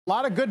A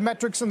lot of good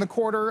metrics in the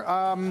quarter,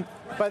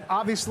 but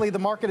obviously the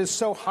market is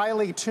so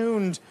highly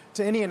tuned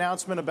to any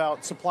announcement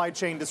about supply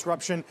chain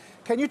disruption.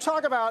 Can you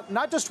talk about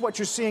not just what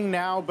you're seeing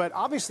now, but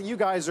obviously you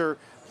guys are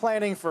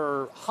planning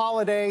for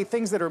holiday,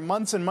 things that are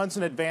months and months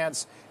in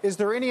advance. Is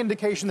there any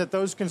indication that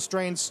those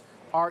constraints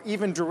are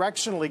even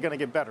directionally going to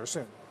get better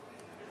soon?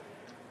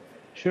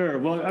 Sure.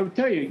 Well, I would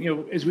tell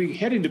you, as we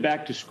head into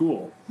back to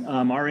school,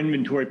 our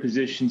inventory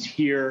positions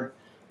here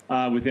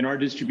within our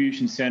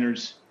distribution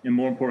centers, and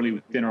more importantly,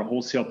 within our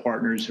wholesale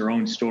partners, our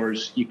own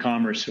stores,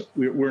 e-commerce,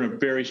 we're in a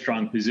very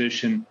strong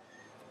position,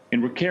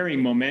 and we're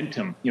carrying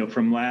momentum,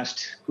 from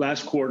last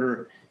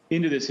quarter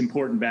into this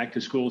important back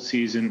to school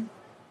season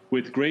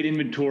with great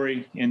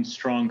inventory and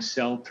strong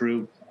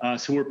sell-through.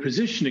 So we're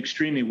positioned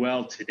extremely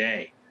well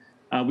today.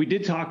 We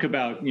did talk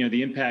about,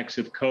 the impacts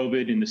of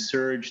COVID and the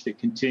surge that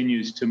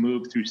continues to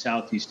move through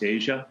Southeast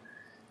Asia.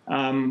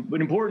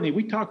 But importantly,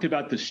 we talked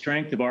about the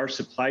strength of our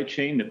supply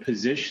chain, the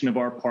position of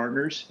our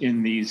partners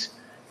in these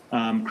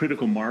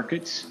critical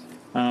markets.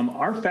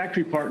 Our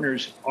factory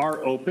partners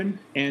are open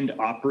and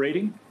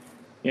operating,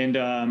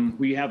 and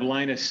we have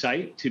line of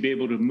sight to be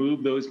able to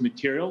move those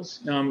materials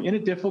in a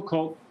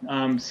difficult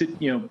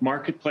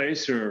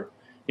marketplace or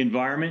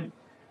environment.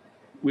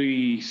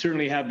 We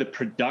certainly have the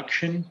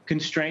production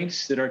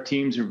constraints that our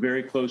teams are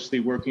very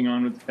closely working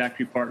on with the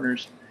factory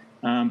partners,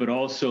 but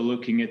also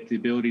looking at the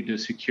ability to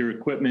secure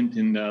equipment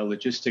and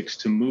logistics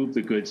to move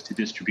the goods to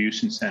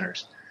distribution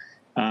centers.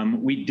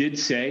 We did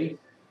say,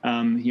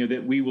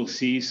 that we will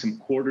see some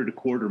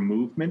quarter-to-quarter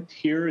movement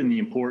here in the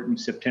important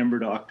September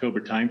to October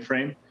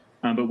timeframe,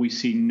 but we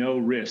see no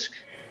risk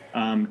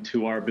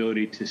to our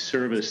ability to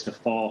service the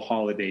fall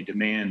holiday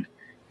demand,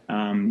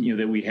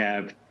 that we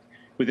have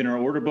within our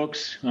order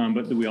books,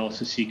 but that we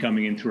also see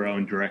coming in through our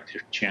own direct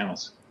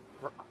channels.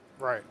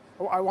 Right.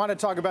 I want to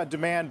talk about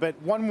demand, but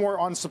one more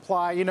on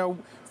supply.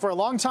 For a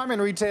long time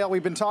in retail,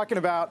 we've been talking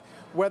about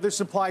whether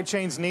supply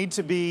chains need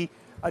to be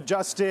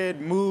adjusted,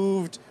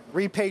 moved,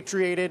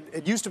 repatriated.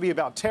 It used to be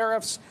about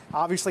tariffs.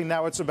 Obviously,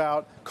 now it's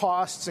about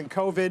costs and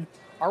COVID.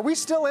 Are we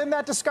still in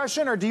that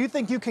discussion, or do you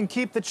think you can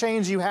keep the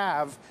chains you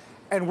have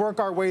and work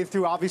our way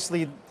through,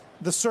 obviously,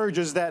 the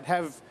surges that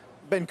have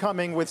been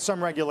coming with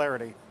some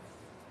regularity?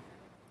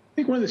 I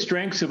think one of the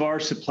strengths of our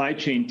supply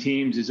chain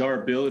teams is our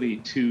ability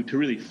to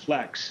really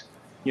flex,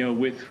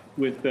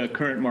 with the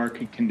current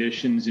market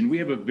conditions. And we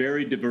have a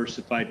very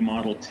diversified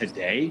model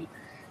today.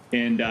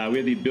 And we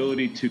have the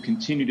ability to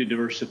continue to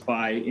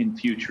diversify in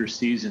future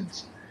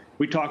seasons.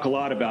 We talk a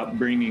lot about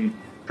bringing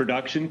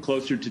production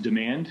closer to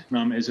demand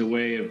as a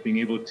way of being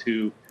able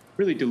to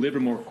really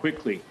deliver more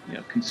quickly,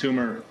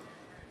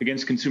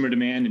 against consumer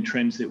demand and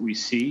trends that we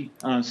see.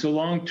 So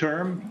long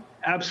term,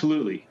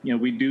 absolutely,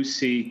 we do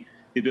see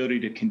the ability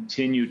to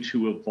continue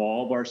to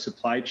evolve our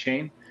supply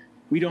chain.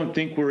 We don't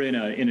think we're in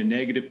a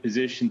negative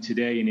position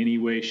today in any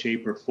way,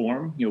 shape, or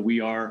form. We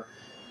are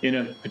in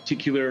a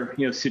particular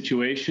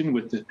situation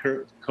with the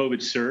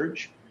COVID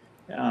surge,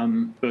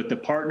 but the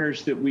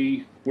partners that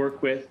we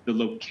work with, the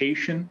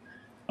location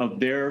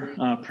of their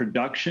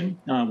production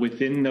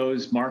within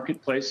those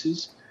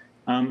marketplaces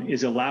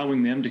is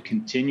allowing them to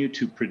continue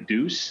to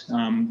produce,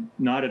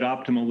 not at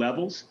optimal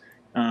levels,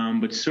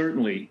 but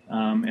certainly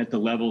at the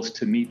levels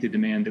to meet the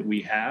demand that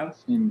we have.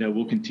 And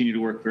we'll continue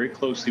to work very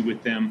closely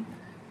with them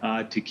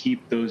to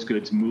keep those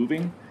goods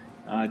moving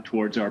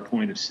towards our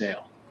point of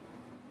sale.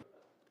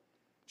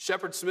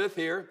 Shepard Smith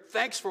here.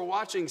 Thanks for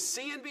watching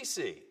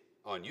CNBC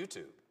on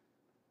YouTube.